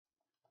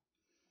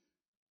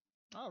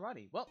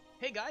Alrighty, well,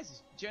 hey guys,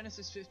 it's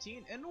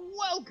Genesis15, and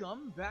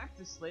welcome back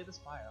to Slay the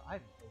Spire. I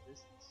haven't played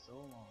this in so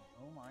long,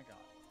 oh my god.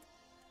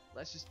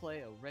 Let's just play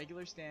a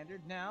regular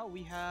standard. Now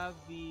we have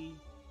the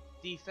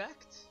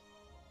Defect,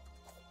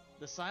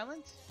 the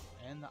Silent,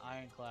 and the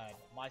Ironclad.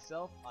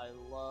 Myself, I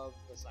love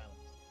the Silent.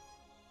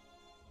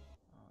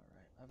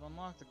 Alright, I've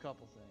unlocked a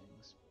couple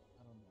things.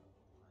 I don't know.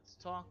 Let's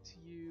talk to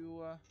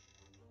you.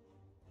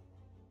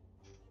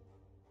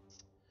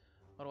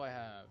 What do I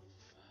have?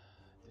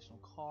 Additional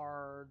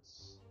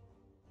cards.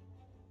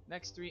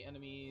 Next 3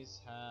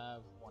 enemies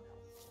have 1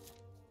 health.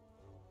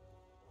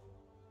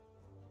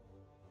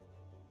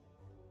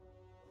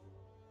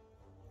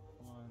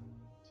 One,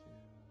 two,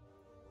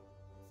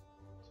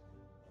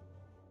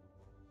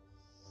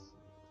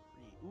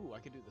 three. Ooh, I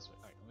could do it this way.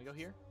 Alright, let me go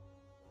here.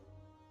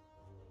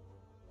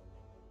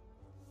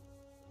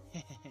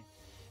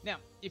 Now,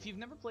 if you've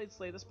never played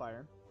Slay the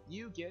Spire,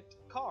 you get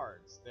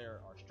cards.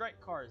 There are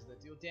strike cards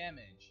that deal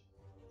damage.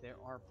 There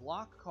are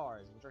block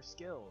cards, which are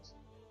skills.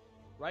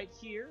 Right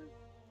here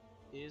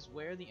is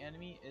where the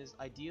enemy is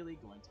ideally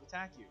going to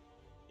attack you.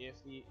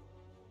 If the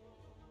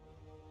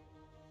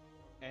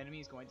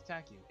enemy is going to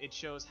attack you, it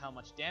shows how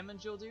much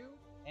damage you'll do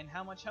and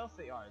how much health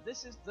they are.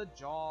 This is the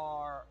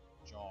Jawworm.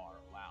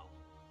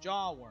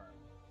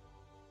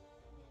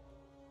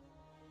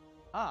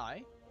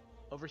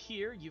 Over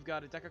here, you've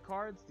got a deck of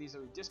cards. These are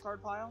your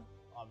discard pile.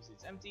 Obviously,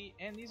 it's empty.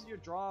 And these are your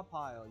draw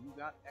pile. You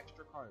got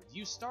extra cards.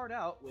 You start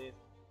out with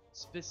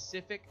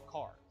specific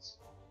cards.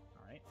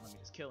 Alright, let me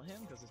just kill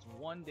him because it's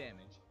 1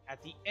 damage.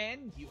 At the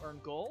end, you earn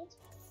gold,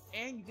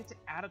 and you get to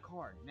add a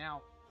card.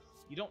 Now,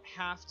 you don't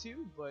have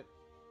to, but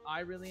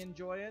I really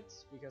enjoy it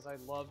because I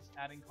love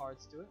adding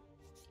cards to it.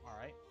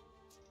 Alright,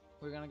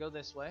 we're going to go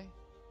this way.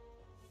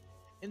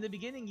 In the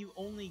beginning, you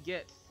only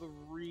get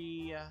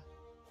 3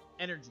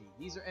 energy.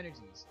 These are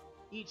energies.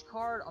 Each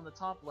card on the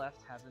top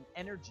left has an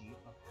energy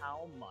of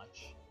how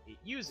much it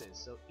uses.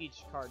 So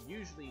each card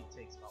usually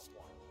takes about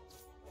 1.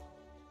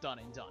 Done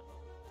and done.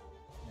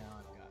 Now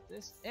I've got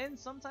this. And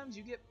sometimes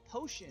you get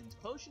potions.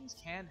 Potions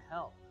can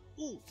help.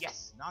 Ooh,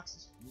 yes!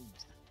 Noxus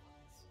Fumes.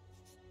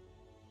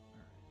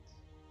 Alright.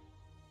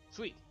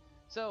 Sweet.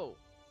 So,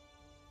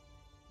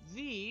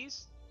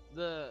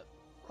 the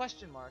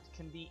question marks,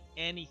 can be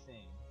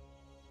anything.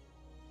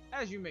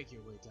 As you make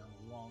your way down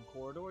the long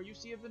corridor, you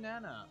see a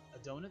banana, a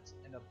donut,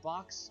 and a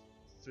box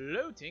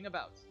floating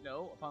about.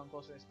 No, upon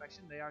closer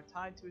inspection, they are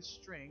tied to a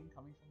string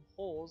coming from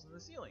holes in the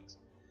ceilings.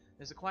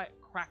 There's a quiet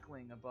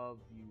crackling above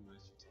you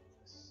as you take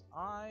this.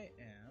 I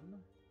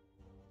am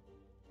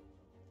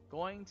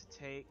going to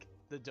take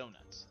the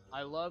donuts.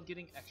 I love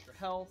getting extra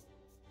health.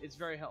 It's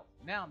very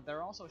helpful. Now, there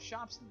are also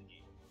shops in the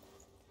game.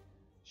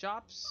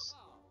 Shops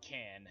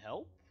can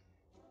help,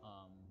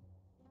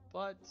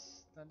 but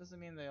that doesn't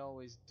mean they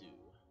always do.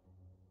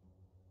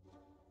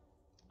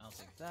 I'll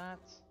take that.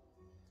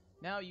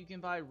 Now you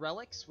can buy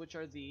relics, which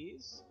are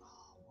these.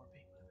 Oh, more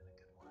bait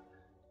would have been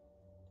a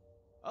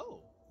good one.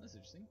 Oh, that's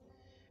interesting.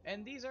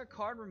 And these are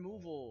card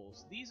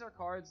removals. These are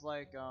cards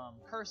like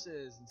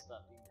curses and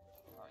stuff.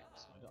 Alright,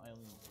 so I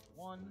only need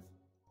 1.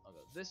 I'll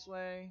go this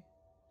way.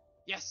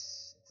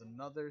 Yes! It's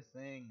another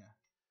thing.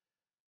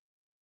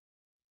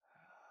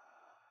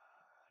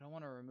 I don't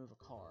want to remove a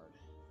card.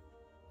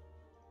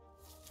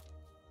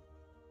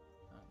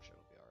 I'm sure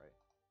it'll be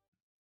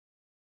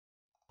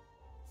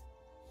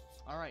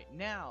alright. Alright,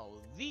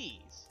 now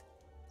these.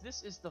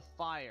 This is the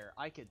fire.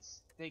 I could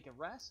take a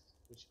rest,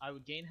 which I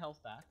would gain health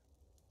back.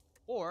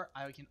 Or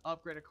I can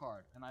upgrade a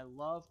card, and I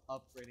love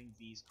upgrading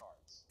these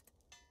cards.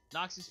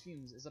 Noxus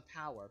Fumes is a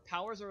power.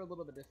 Powers are a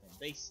little bit different.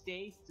 They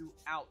stay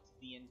throughout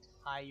the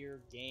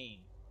entire game.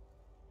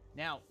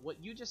 Now,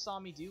 what you just saw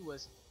me do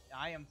was,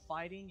 I am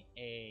fighting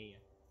a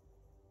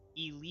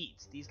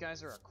elite. These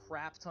guys are a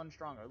crap ton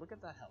stronger. Look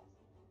at that health.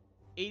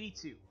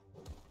 82.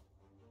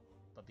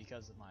 But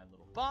because of my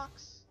little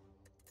box,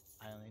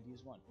 I only had to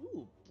use 1.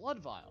 Ooh, Blood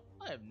Vial.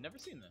 I have never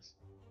seen this.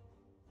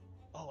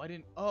 Oh, I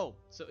didn't. Oh,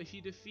 so if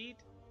you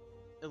defeat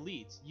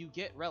elites, you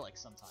get relics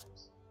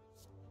sometimes.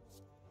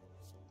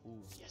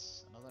 Ooh,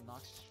 yes, another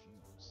Noxus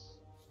Fumes.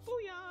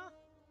 Booyah!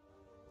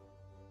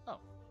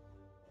 Oh.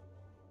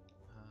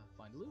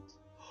 Find loot.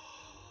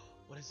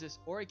 What is this?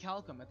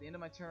 Orichalcum. At the end of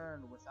my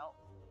turn, without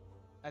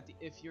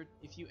if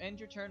you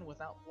end your turn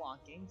without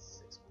block, gain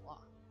 6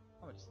 block.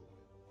 I'm gonna just leave.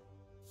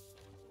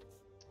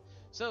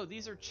 So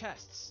these are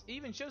chests. It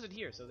even shows it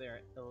here. So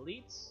they're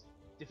elites.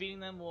 Defeating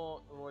them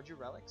will reward you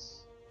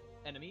relics,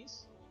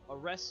 enemies, a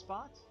rest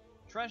spot,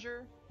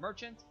 treasure,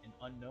 merchant, and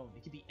unknown.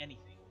 It could be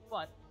anything,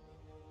 but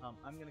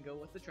I'm gonna go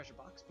with the treasure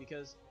box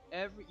because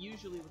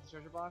usually with the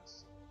treasure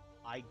box,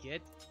 I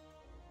get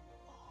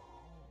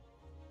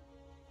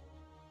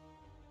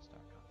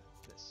start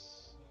combat.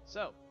 This.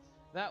 So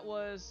that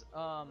was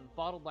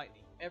bottled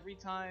lightning. Every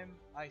time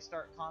I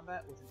start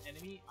combat with an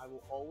enemy, I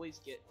will always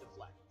get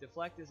deflect.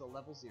 Deflect is a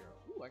level 0.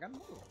 Ooh, I got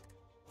another one.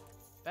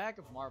 Bag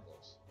of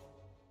marbles.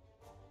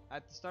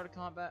 At the start of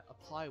combat,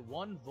 apply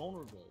 1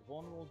 vulnerable.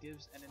 Vulnerable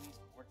gives enemies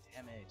more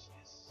damage.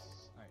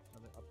 Yes. Alright,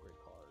 another upgrade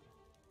card.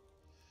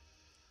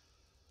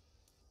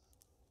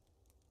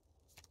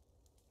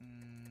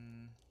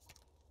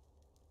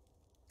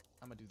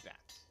 gonna do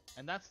that.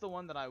 And that's the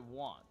one that I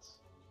want.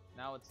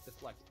 Now it's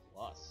Deflect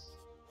Plus.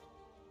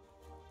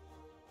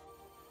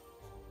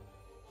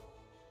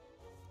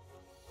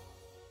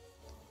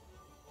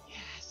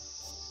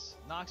 Yes!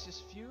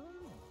 Noxious Fume.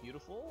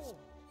 Beautiful.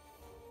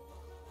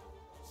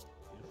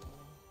 Beautiful.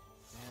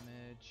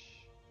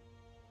 Damage.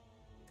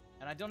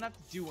 And I don't have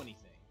to do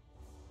anything.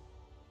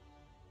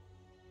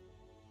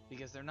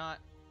 Because they're not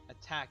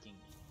attacking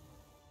me.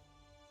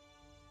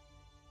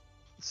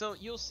 So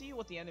you'll see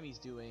what the enemy's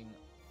doing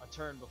a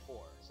turn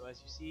before. So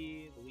as you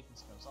see, the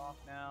weakness goes off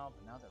now,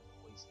 but now they're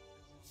poisoned.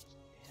 There's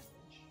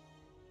damage.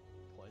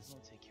 Poison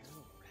will take care of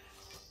the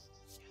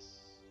rest. Yes.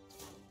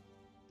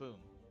 Boom.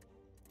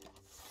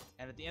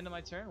 And at the end of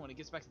my turn, when it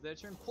gets back to their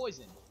turn,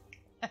 poison.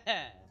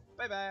 Bye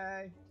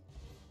bye.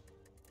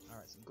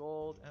 Alright, some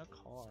gold and a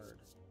card.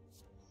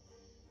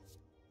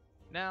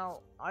 Now,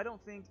 I don't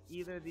think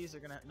either of these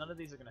are none of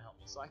these are gonna help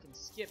me, so I can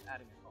skip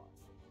adding a card.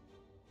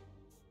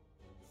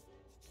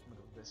 I'm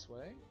gonna go this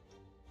way.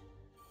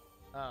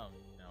 Oh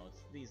no,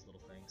 it's these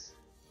little things.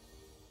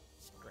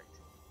 Great.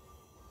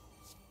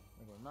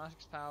 I'm gonna go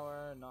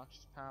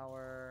Noxious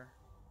Power.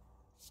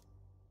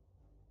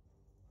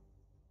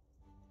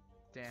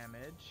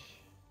 Damage.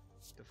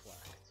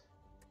 Deflect.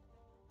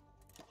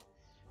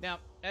 Now,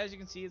 as you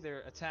can see,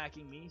 they're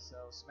attacking me,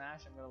 so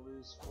smash, I'm gonna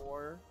lose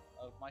 4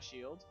 of my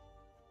shield.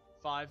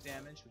 5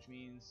 damage, which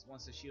means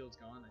once the shield's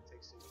gone, I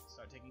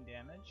start taking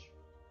damage.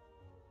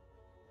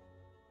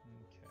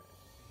 Okay.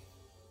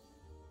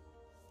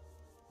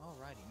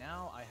 Alrighty,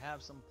 now I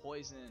have some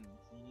poison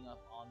cleaning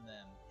up on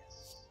them.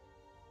 Yes.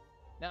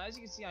 Now, as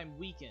you can see, I'm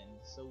weakened.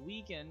 So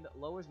weakened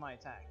lowers my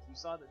attack. You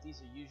saw that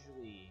these are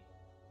usually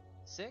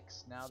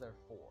 6. Now they're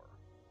 4.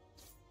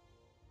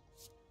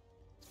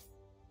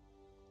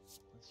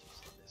 Let's use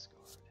this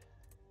guard. Get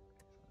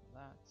in front of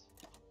that.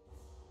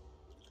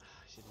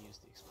 I should have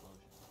used the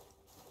explosion.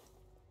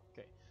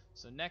 Okay,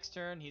 so next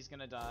turn he's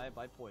gonna die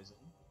by poison.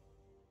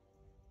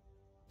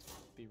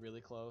 Be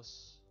really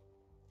close.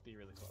 Be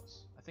really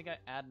close. I think I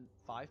add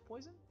 5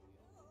 poison?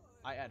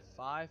 I add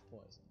 5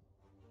 poison.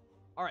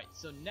 Alright,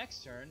 so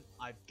next turn,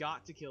 I've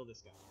got to kill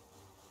this guy.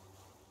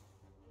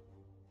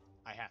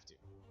 I have to.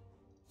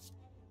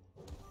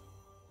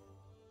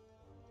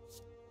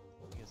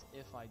 Because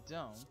if I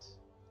don't,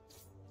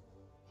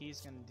 he's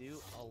gonna do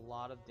a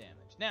lot of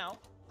damage. Now,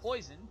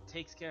 poison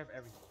takes care of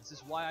everything. This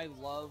is why I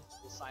love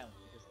the Silent,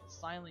 because the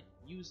Silent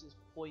uses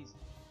poison,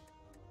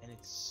 and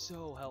it's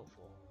so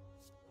helpful.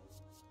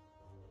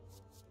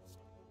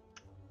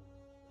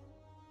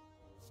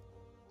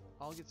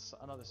 I'll get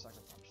another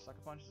Sucker Punch.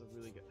 Sucker Punch is a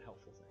really good,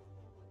 helpful thing.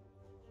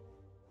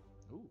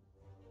 Ooh.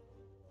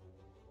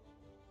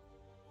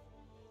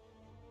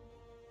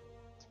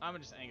 I'm gonna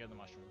just anger the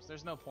mushrooms.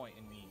 There's no point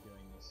in me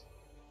doing this.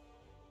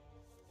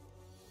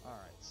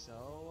 Alright,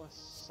 so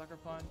Sucker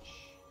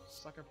Punch,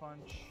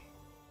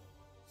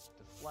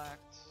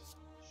 Deflect,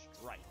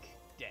 Strike,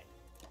 dead.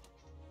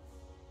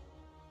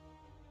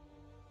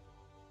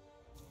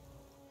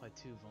 Apply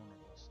 2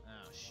 vulnerables.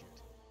 Oh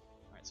shoot.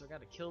 Alright, so I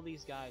gotta kill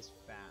these guys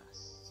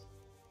fast.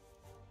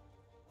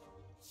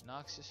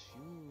 Noxious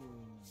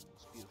Fumes.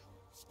 Beautiful.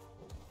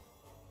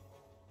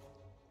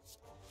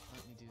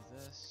 Let me do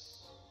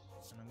this.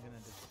 And I'm gonna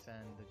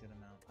defend a good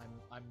amount.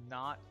 I'm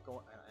not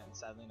going, and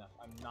sadly enough,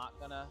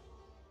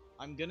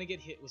 I'm gonna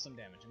get hit with some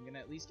damage. I'm gonna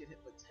at least get hit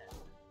with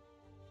 10.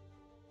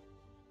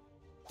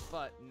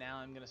 But now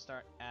I'm gonna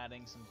start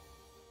adding some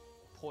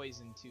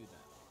poison to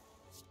them.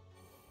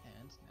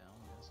 And now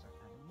I'm gonna start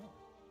adding more.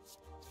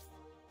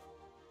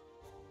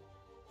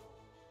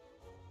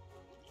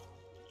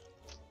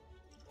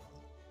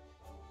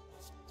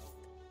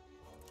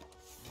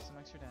 Get some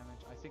extra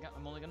damage. I think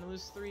I'm only gonna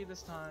lose 3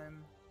 this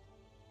time.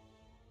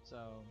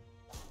 So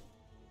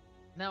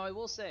now I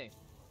will say,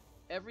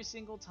 every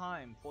single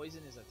time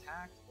poison is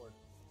attacked or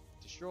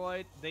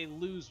destroyed, they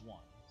lose 1.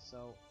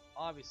 So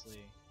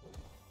obviously,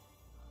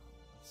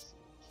 let's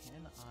see,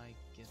 can I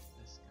get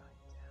this guy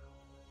down?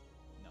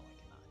 No, I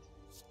cannot.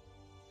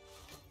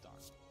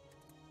 Darn.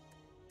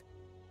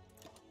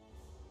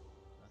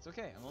 That's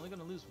okay. I'm only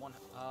gonna lose 1.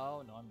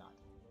 Oh no, I'm not.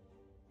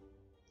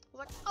 I was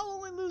like, I'll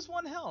only lose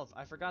 1 health.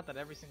 I forgot that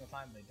every single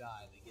time they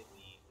die, they give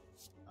me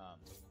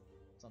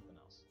something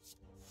else.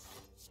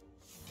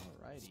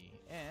 Alrighty,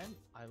 and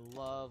I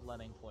love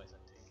letting poison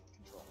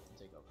take control and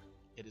take over.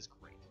 It is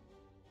great.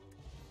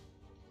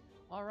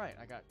 Alright,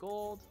 I got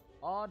gold,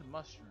 odd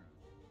mushroom.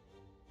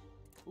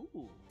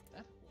 Ooh,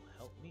 that will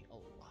help me a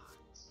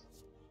lot.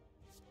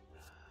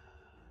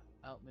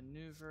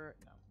 Outmaneuver,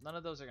 no, none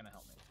of those are gonna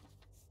help me.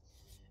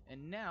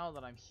 And now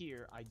that I'm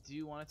here, I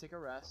do want to take a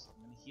rest.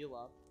 I'm gonna heal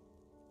up.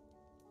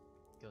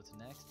 Go to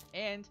next,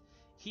 and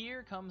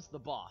here comes the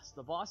boss.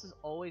 The boss is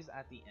always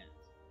at the end.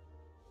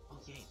 Oh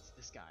yeah, it's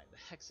this guy, the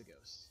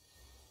Hexaghost.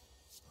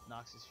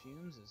 Noxious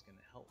Fumes is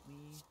gonna help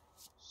me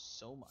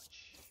so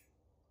much.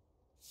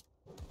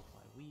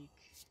 Apply weak,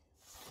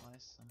 apply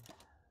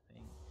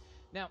something.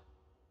 Now,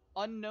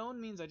 unknown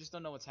means I just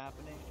don't know what's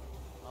happening.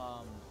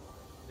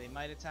 They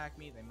might attack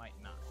me, they might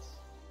not.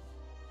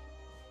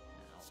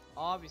 Now,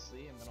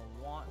 obviously, I'm gonna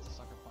want to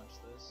Sucker Punch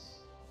this.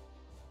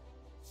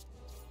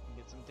 and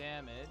get some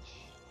damage.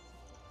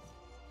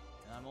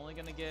 And I'm only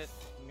gonna get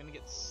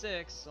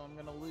 6, so I'm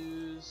gonna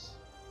lose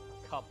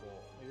a couple,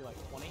 maybe like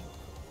 20.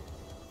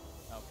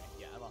 Okay,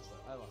 yeah, I lost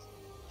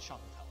a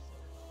chunk of health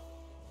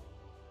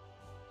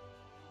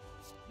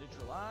there.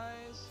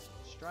 Neutralize,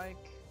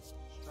 strike,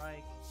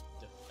 strike,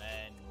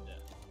 defend.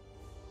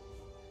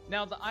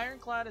 Now the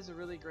Ironclad is a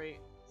really great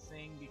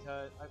thing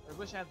because I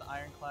wish I had the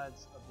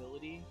Ironclad's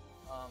ability.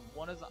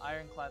 One of the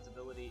Ironclad's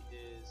ability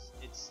is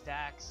it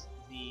stacks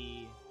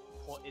the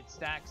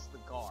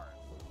guard.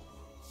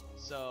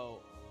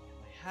 So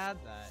if I had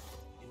that,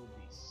 it would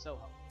be so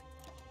helpful.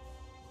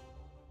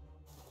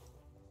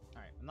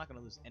 All right, I'm not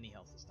gonna lose any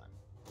health this time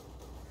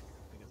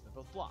because they're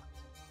both blocked.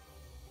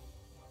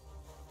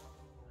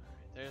 All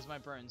right, there's my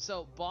burn.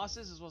 So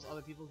bosses as well as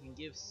other people can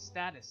give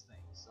status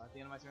things. So at the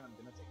end of my turn, I'm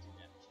gonna take 2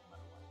 damage no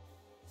matter what.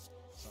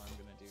 So I'm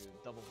gonna do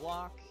double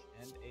block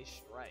and a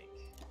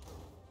strike.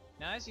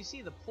 Now, as you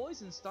see, the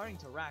poison's starting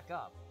to rack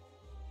up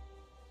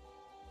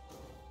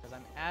because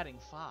I'm adding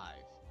 5.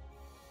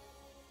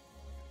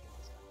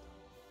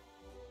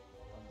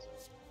 Attack,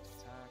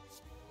 attack,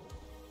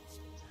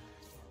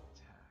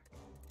 attack.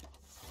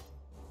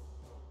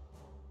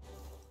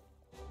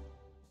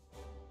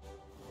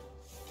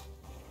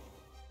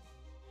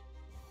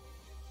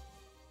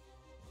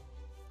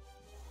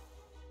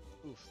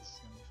 Oof, this is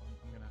gonna be fun.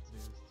 I'm gonna have to do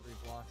 3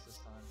 blocks this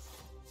time.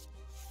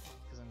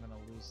 Because I'm gonna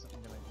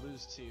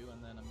lose 2,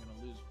 and then I'm gonna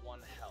lose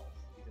 1 health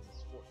because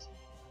it's 14.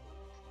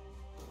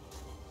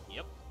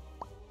 Yep.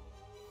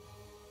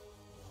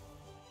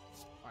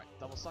 Alright,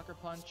 double sucker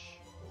punch.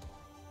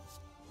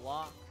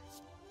 Block.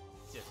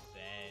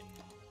 Defend.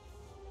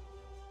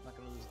 I'm not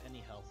gonna lose any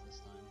health this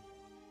time.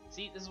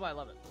 See, this is why I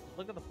love it.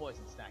 Look at the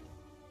poison stacking.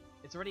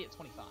 It's already at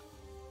 25.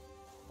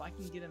 If I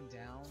can get him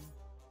down.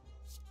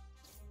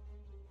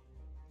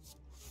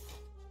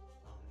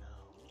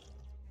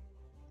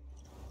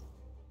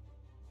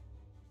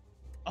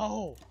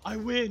 Oh, I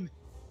win!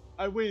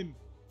 I win!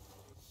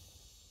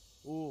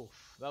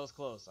 Oof, that was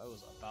close. I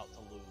was about to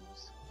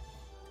lose.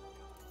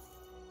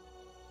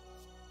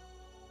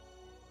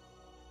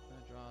 I'm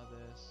gonna draw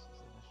this.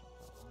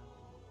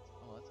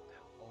 Oh, that's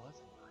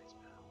a nice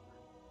power.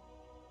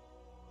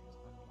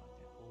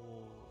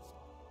 Oh.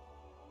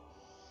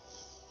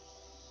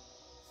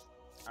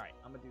 Alright,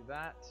 I'm gonna do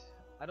that.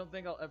 I don't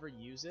think I'll ever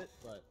use it,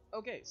 but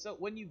okay. So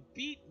when you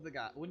beat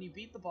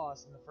the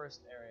boss in the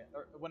first area,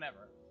 or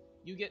whenever,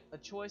 you get a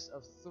choice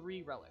of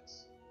 3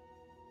 relics.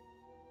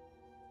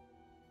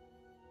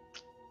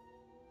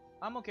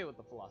 I'm okay with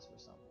the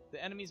Philosopher's Stone.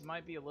 The enemies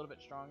might be a little bit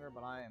stronger,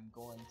 but I am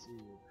going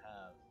to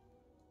have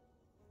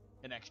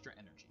an extra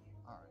energy.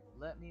 Alright,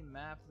 let me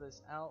map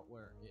this out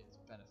where it's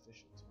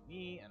beneficial to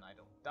me and I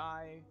don't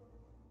die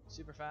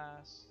super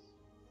fast.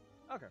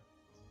 Okay,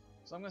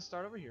 so I'm going to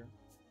start over here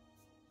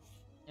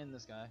in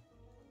this guy.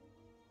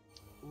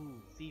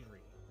 Ooh,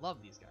 Thievery.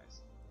 Love these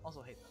guys.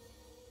 Also hate them.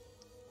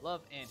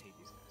 Love and hate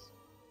these guys.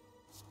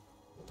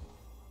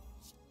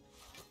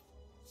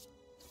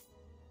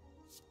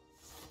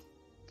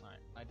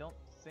 Alright, I don't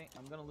think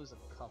I'm gonna lose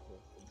a couple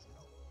of things.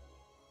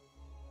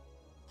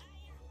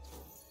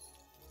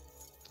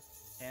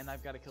 And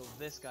I've got to kill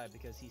this guy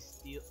because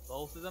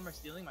both of them are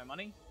stealing my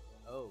money.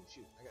 Oh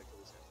shoot, I gotta kill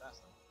this guy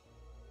fast then.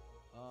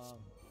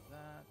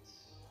 That.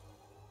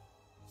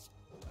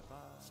 Bye bye.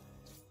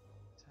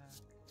 Attack,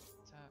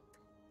 attack.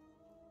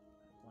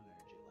 1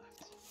 energy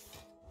left.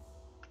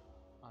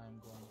 I'm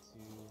going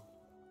to.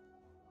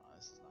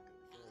 This is not gonna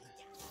be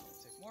good.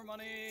 Take more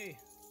money.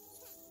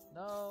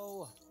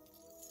 No.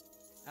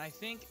 And I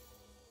think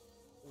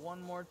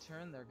 1 more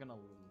turn they're gonna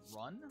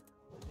run.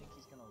 I think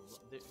he's gonna.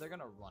 They're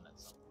gonna run at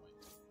some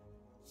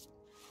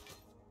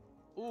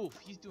point. Oof,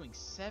 he's doing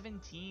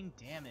 17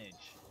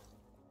 damage.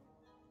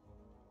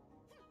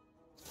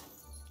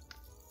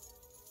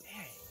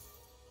 Dang.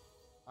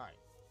 Alright.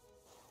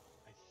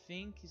 I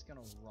think he's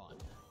gonna run.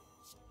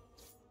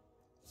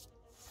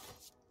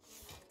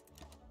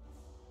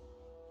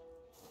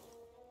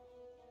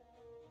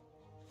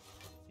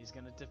 He's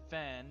gonna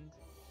defend.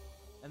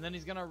 And then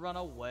he's gonna run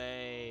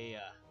away.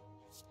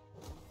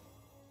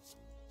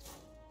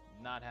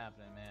 Not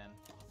happening, man.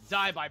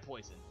 Die by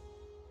poison.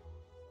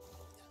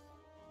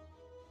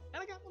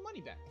 And I got my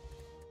money back.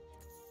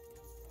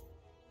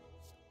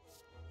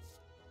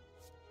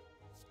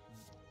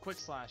 Quick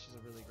Slash is a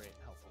really great,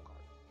 helpful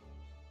card.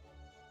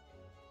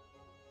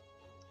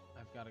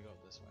 I've got to go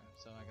this way,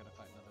 so I got to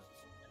fight another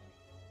enemy.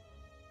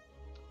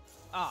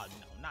 Oh,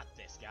 no, not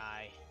this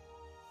guy.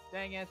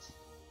 Dang it.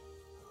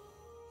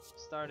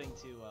 Starting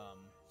to,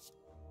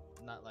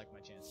 not like my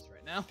chances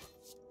right now.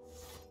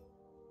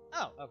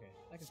 Oh, okay.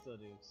 I can still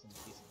do some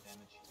decent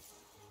damage.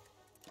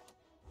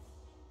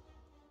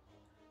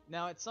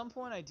 Now, at some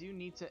point, I do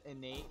need to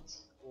innate,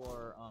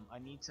 or I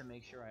need to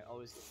make sure I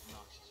always get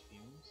Noxious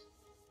Fumes,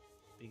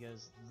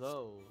 because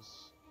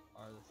those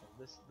are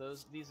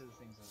these are the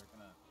things that are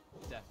gonna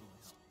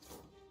definitely help me.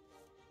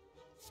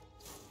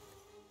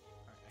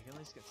 All right, I can at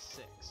least get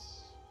 6.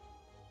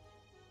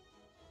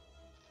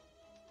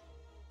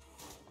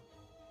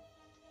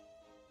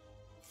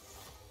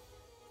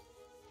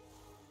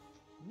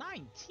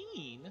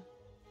 19?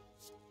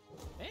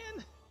 Man.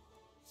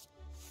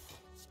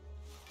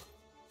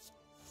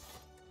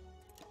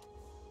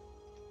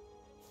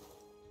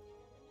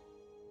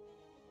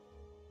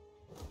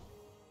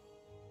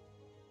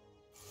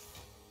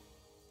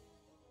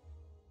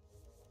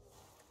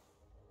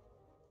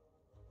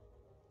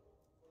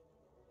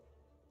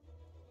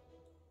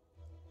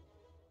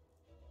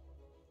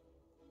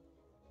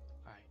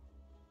 Alright.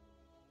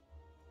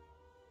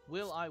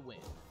 Will I win?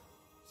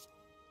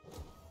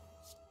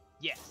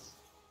 Yes.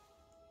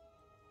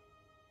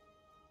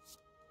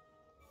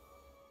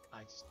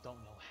 I just don't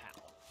know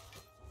how.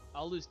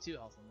 I'll lose 2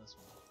 health on this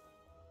one.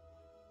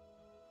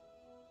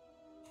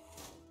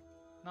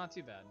 Not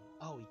too bad.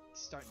 Oh, he's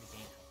starting to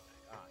gain health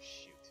back. Ah,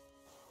 shoot.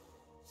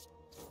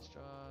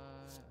 Destroy,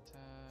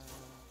 attack,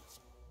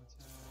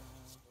 attack.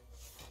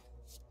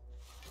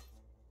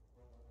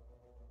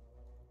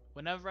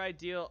 Whenever I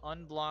deal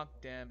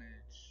unblocked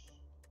damage,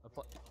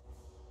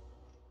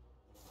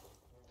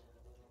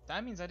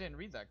 that means I didn't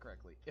read that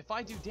correctly. If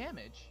I do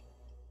damage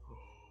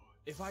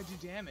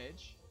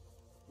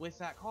with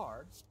that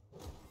card,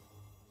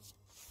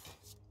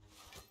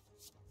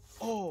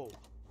 oh,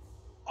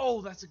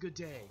 that's a good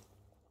day.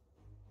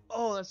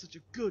 Oh, that's such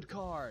a good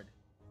card.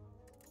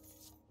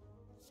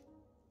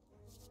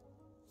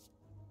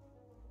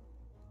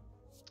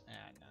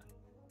 Ah, no.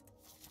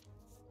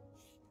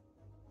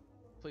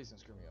 Please don't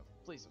screw me over.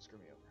 Please don't screw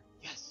me over.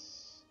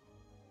 Yes.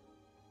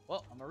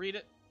 Well, I'm gonna read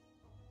it.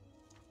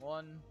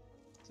 1,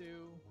 2,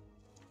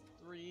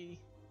 3,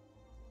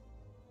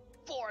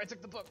 4. I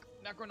took the book.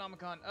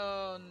 Necronomicon.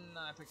 Oh, no,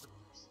 I picked the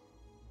books.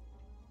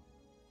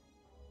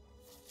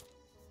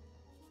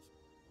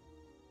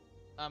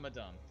 I'm a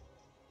dumb.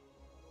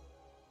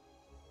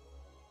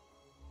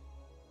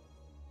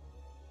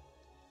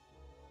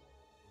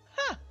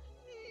 Ha!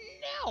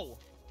 No!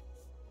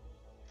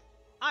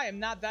 I am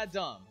not that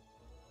dumb.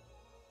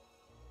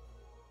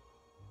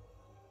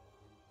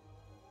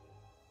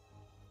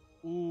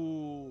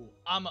 Ooh,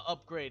 I'ma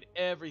upgrade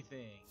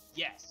everything.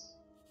 Yes.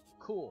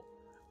 Cool.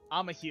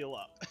 I'ma heal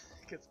up.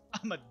 Because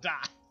I'ma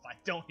die if I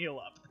don't heal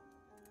up.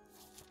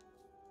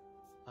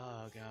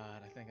 Oh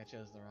god, I think I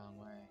chose the wrong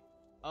way.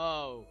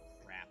 Oh,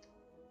 crap.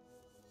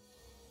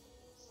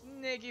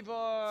 Sneaky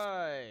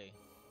boy!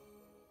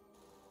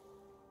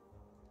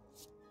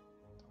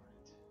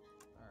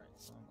 Alright,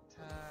 so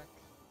I'm attack.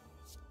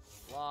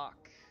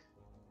 Block.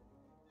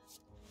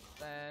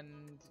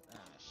 Defend. Ah,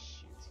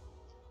 shoot.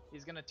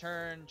 He's gonna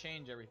turn,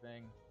 change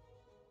everything.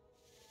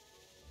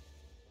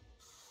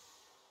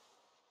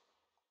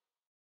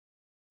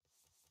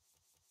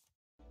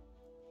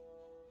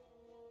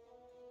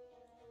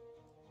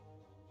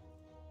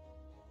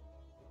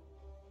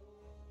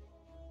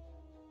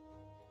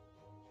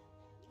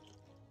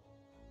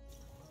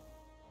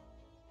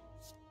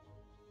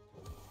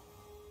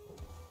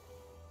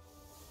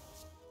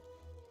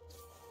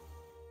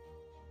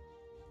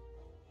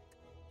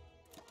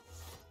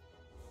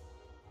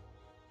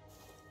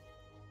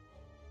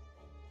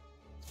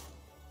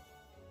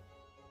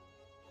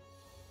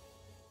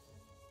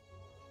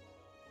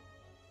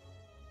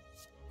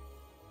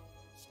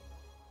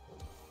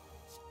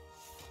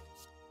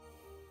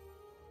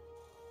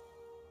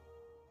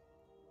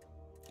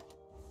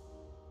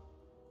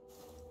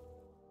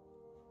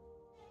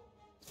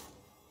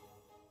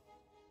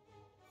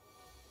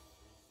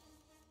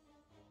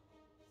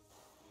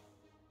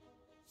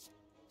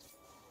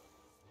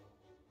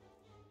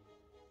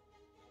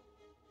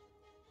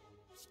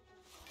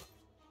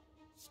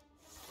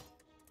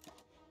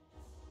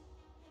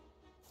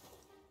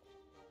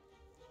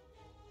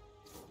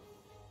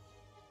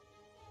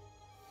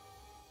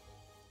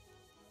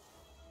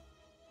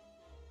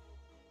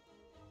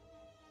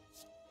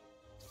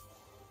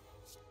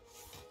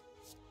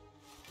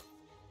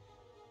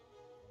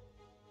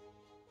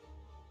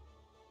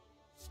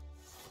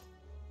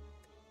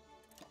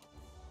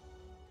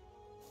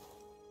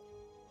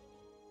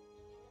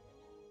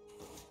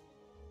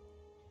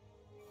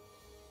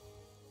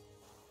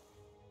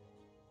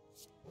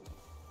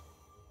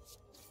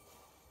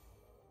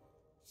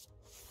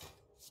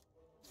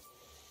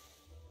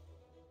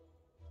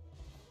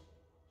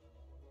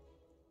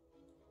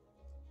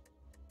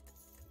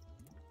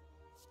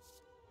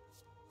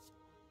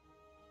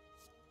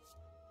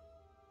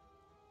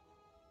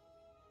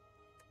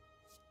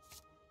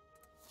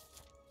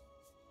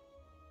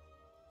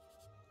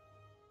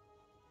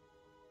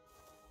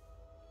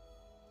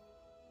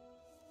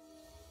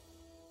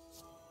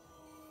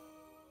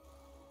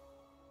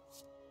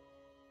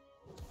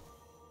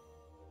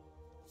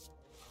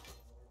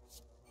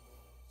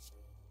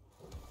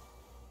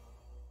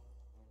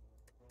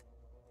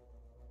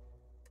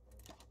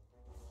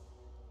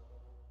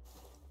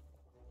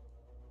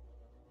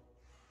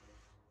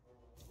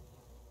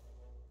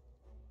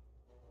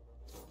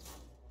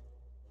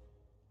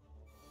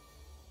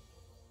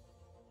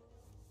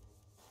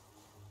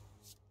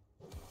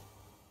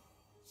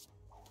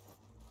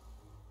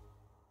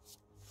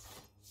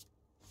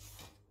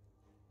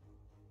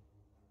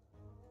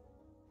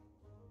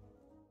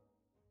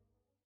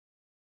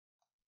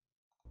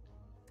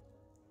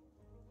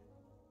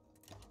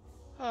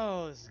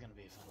 Oh, this is gonna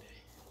be a fun day.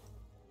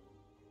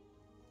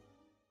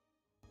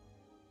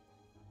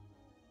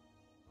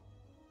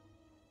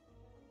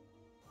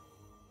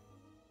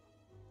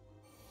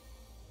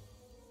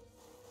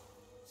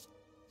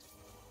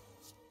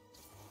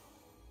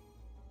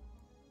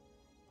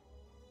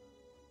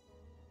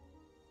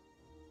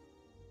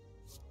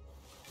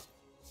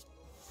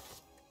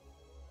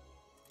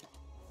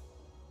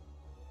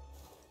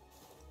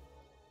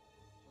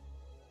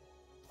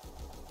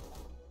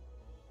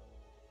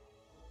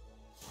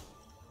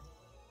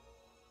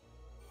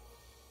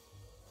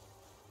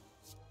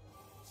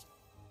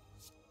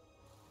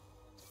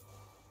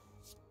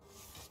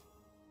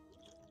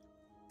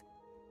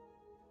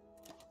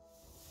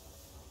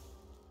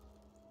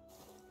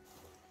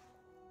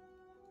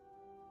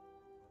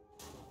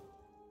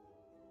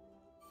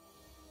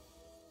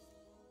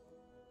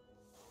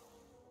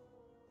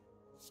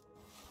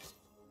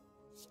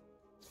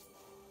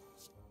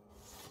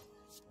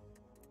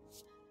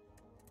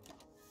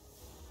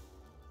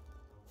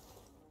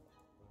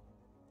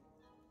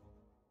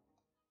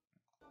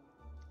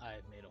 I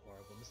have made a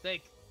horrible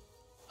mistake.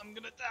 I'm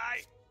gonna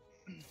die.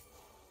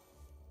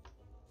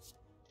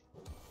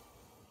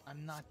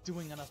 I'm not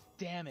doing enough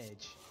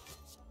damage.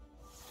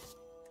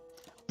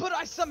 But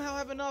I somehow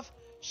have enough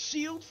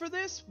shield for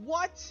this?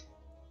 What?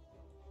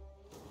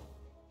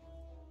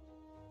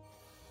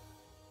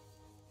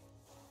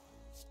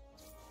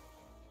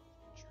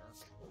 Jerk.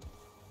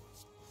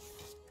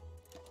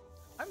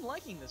 I'm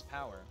liking this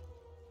power.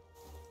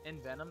 In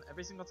Venom,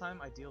 every single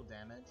time I deal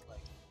damage,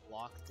 like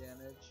block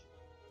damage.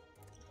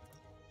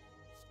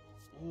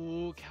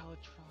 Ooh,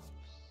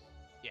 Calatrops.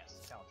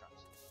 Yes,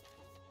 Calatrops.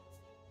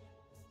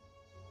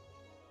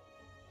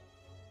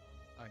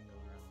 I can go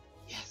around.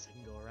 Yes, I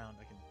can go around.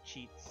 I can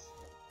cheat.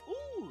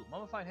 Ooh,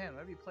 Mummified Hand.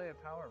 Whenever you play a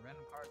power, a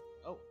random card.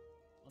 Oh,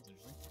 that's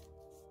interesting.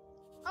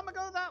 I'm gonna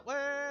go that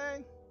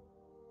way.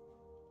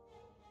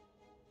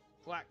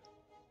 Black.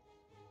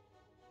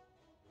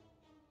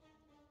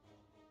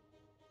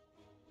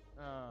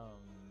 Oh,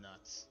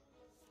 nuts.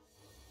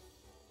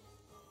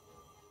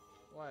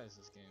 Why does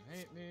this game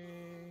hate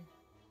me?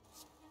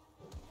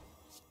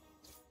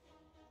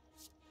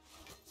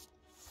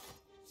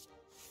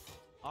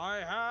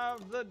 I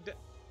have the...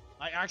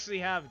 I actually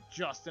have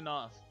just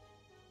enough.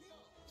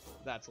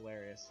 That's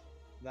hilarious.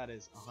 That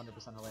is 100%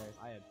 hilarious.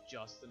 I have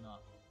just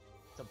enough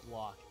to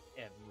block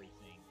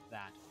everything.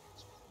 That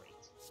is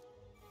great.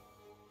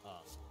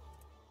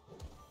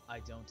 I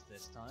don't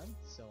this time,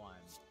 so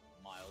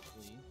I'm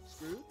mildly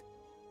screwed.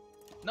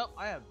 Nope,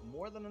 I have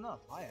more than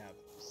enough. I have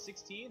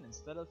 16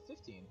 instead of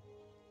 15.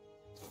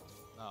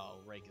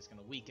 Oh, Rake is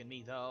gonna weaken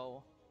me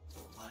though.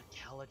 But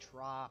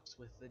Calatrops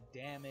with the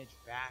damage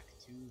back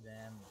to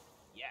them.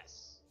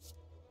 Yes.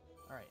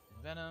 Alright,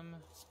 Venom.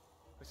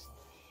 Quick slash.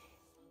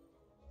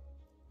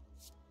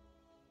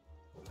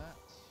 That.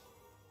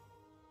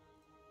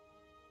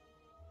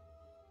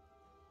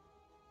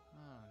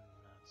 Oh,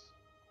 nuts.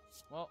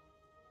 Well,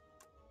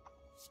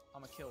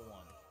 I'm gonna kill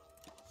one.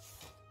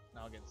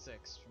 Now I'll get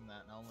 6 from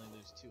that, and I'll only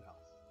lose 2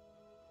 health.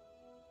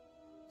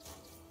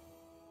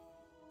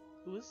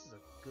 Ooh, this is a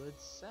good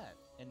set.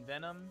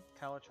 Envenom,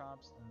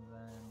 Calatrops, and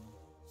then...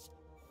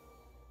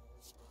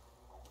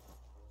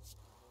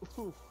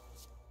 Ooh.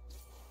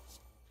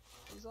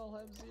 These all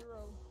have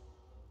 0.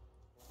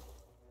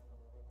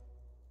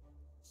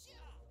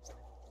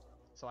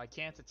 So I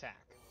can't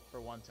attack for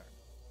 1 turn.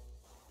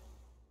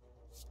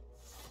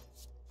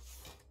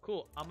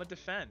 Cool, I'm gonna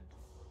defend.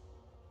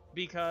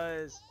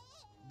 Because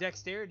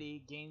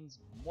Dexterity gains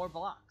more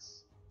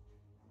blocks.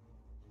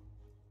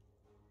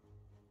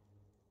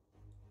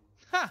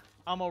 Ha!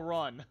 I'm a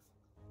run.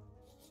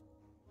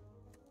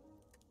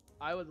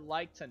 I would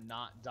like to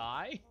not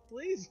die,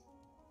 please.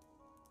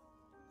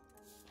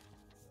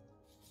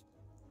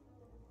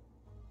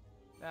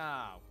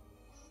 Oh,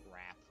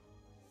 crap.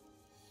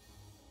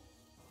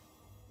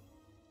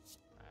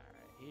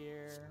 Alright,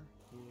 here.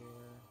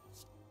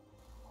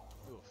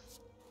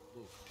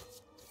 Oof.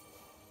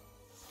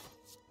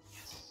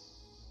 Yes.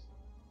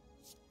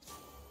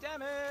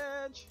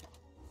 Damage!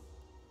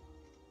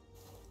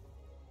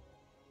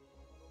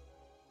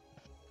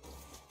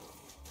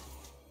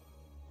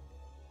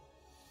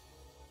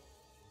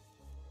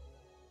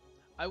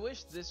 I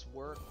wish this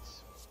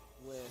worked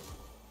with,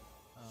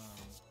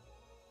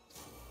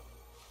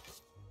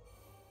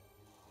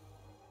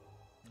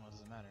 what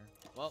does it matter?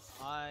 Well,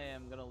 I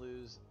am gonna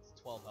lose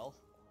 12 health.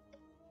 Dang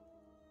it.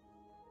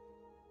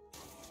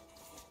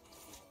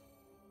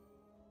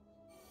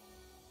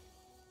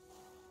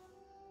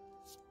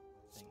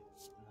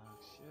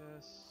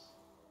 Noxious.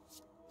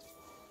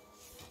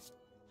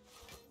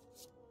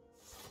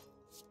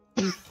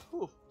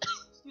 Oof.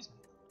 Excuse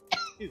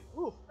me.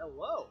 Oof.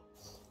 Hello.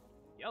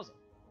 Yowza.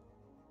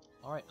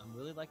 Alright, I'm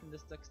really liking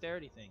this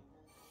dexterity thing.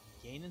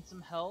 Gaining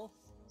some health.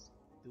 It's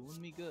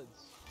doing me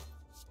goods.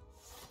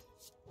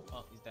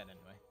 Oh, he's dead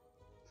anyway.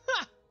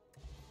 Ha!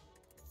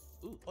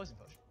 Ooh, poison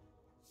potion.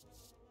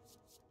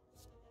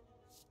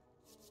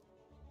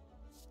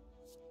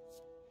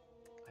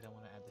 I don't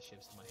want to add the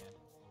shivs to my hand.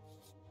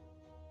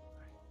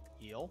 Alright,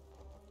 Heal.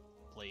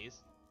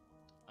 Please.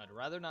 I'd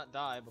rather not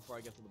die before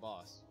I get to the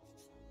boss.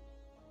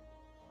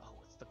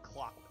 Oh, it's the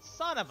clock.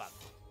 Son of a...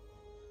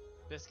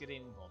 Biscuit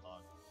eating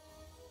bulldog.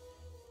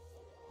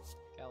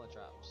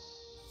 Calatrops.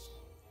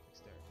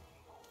 Dexterity.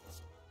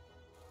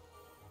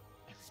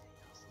 Everything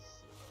else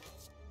is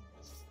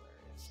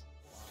hilarious.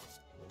 Wow.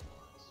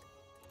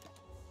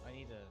 I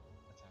need to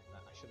attack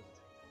that. I should have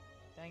attacked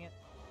that. Dang it.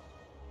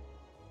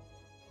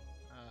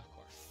 Of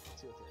course.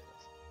 2 or 3 of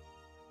this.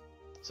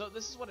 So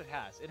this is what it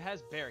has. It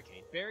has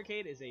Barricade.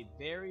 Barricade is a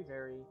very,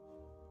 very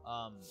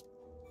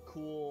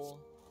cool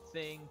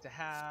thing to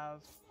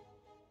have.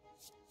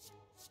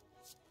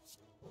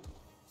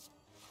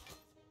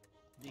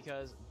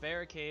 Because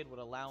Barricade would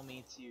allow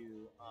me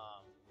to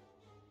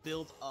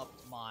build up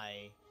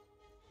my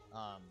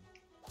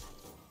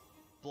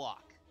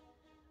block.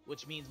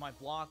 Which means my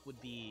block would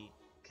be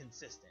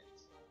consistent.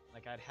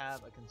 Like I'd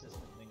have a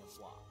consistent thing of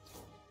block.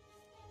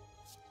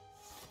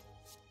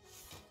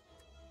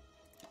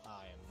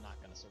 I am not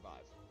gonna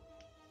survive.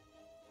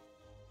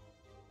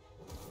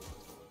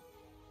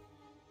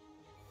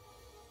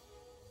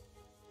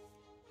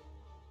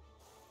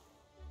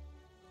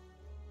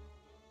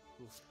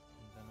 Oof,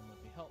 Venom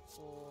would be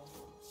helpful.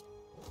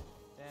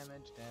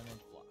 Damage,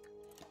 damage, block.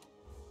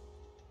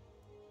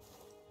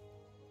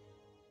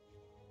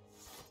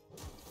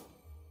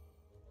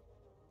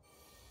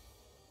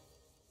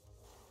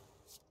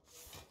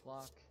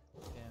 Block,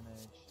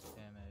 damage,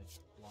 damage,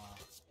 block,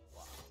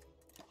 block.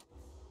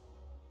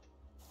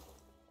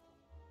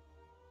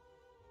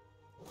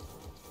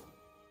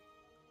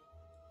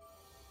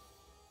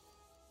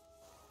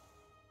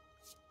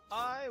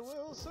 I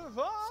will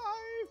survive!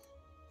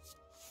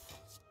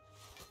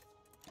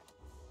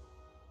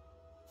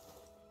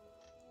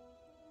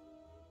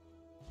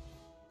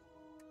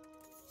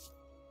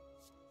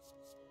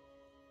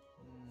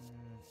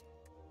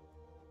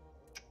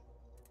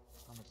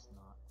 How much is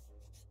not?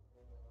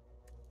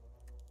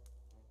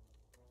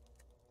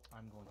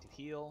 I'm going to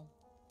heal.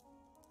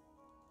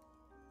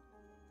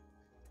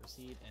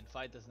 Proceed and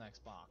fight this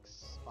next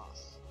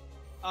boss.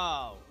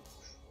 Oh,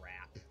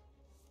 crap.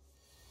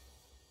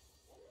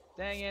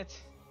 Dang it.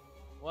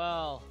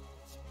 Well,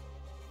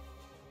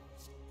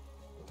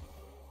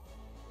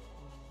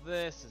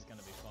 this is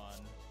gonna be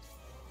fun.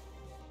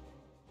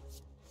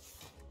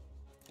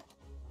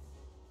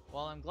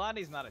 Well, I'm glad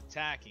he's not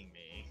attacking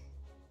me,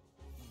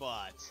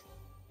 but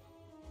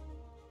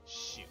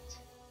shoot,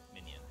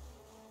 minion.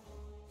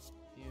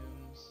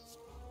 Fumes.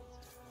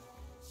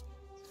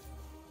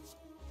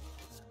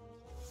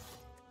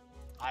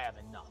 I have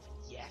enough.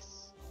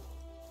 Yes.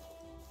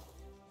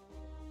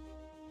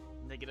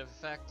 Negative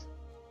effect.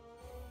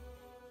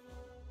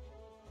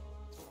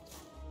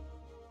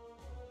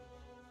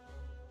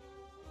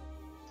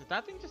 Did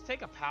that thing just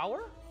take a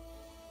power?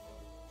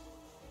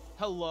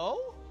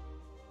 Hello?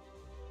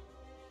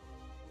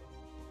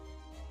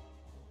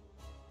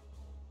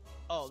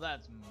 Oh,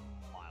 that's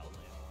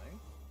mildly annoying.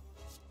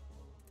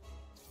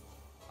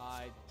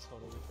 I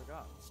totally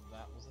forgot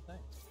that was a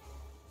thing.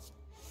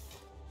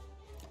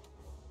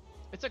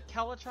 It's a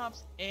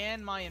Calatrops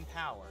and my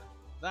Empower.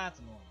 That's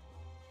annoying.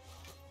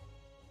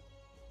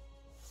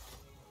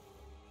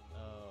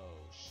 Oh,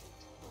 shit.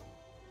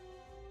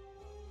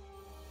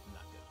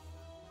 Not good.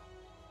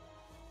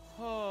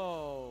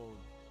 Oh,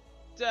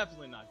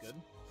 definitely not good.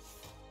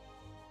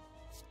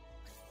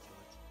 Kill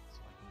it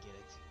so I can get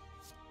it.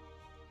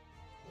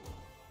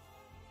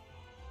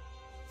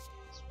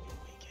 Sweet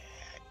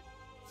wicked.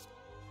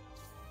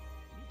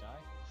 Can you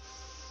die?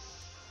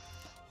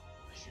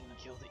 I shouldn't have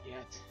killed it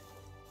yet.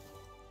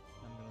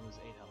 I'm gonna lose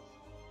 8 health.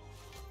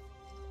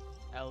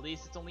 At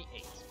least it's only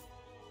 8.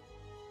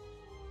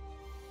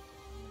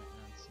 I'm gonna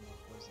add some more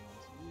poison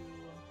onto you.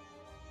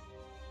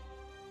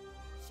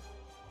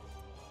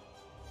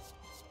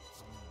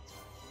 I'm gonna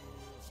attack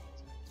you.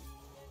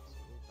 So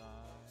you'll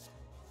die.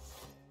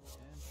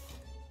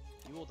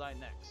 And you will die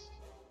next.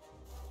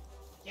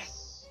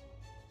 Yes!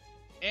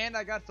 And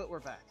I got footwear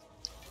back.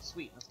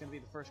 Sweet, that's gonna be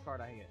the first card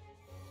I get.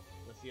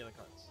 With the other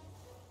cards.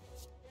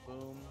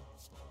 Boom.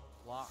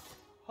 Block.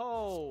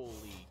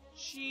 Holy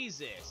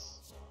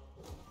Jesus!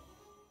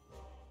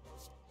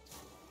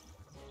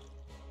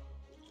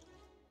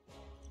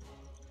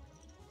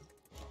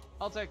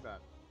 I'll take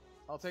that.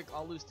 I'll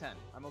lose 10.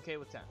 I'm okay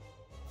with 10.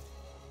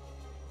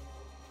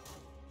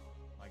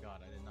 My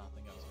god, I did not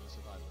think I was going to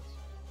survive this.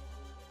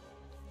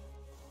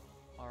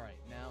 Alright,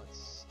 now it's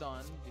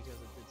stunned because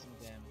it did some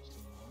damage to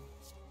me.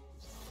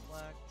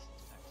 Select,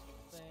 extra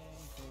thing,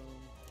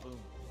 boom, boom.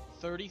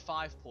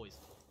 35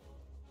 poison.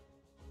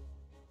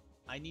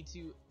 I need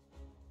to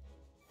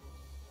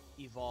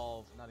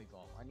evolve, not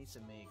evolve, I need to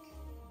make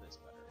this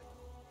better.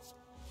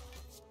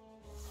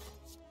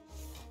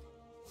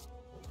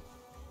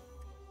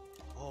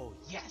 Oh,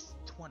 yes!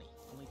 20.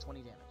 Only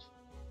 20 damage.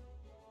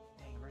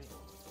 Dang right.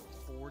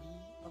 40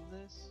 of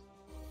this?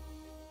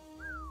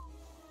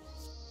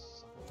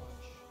 Sucker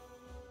punch.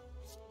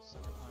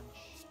 Sucker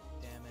punch.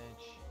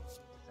 Damage.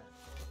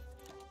 Defense.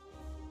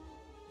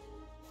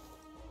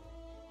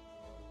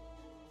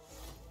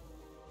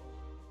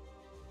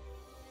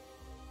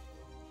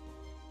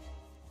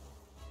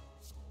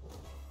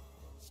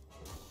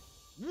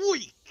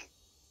 Weak!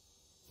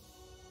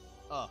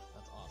 Oh,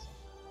 that's awesome.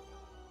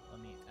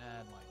 Let me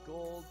add my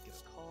gold, get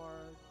a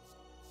card.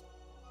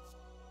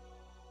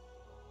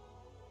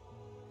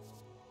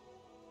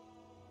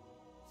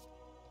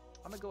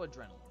 I'm gonna go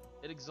Adrenaline.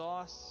 It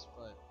exhausts,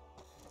 but...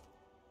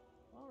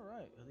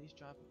 Alright, at least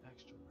drop an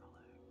extra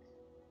relic.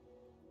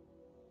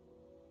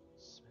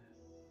 Smith.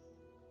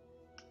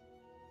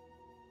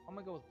 I'm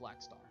gonna go with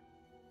Black Star.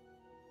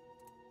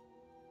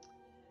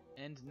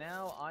 And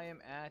now I am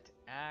at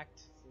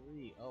Act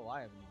 3. Oh,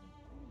 I haven't even...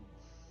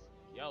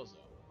 Oof. Yowzo.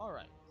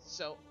 Alright,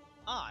 so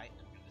I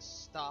am gonna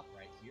stop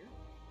right here.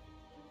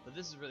 But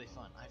this is really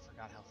fun. I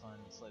forgot how fun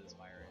Slay the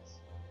Spire is.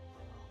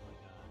 Oh my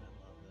god, I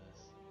love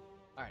this.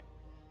 Alright,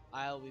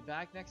 I'll be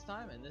back next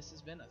time, and this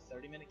has been a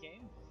 30-minute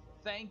game.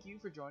 Thank you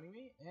for joining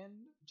me, and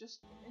just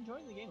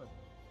enjoying the game with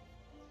me.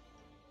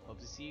 Hope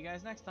to see you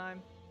guys next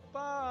time.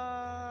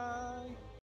 Bye!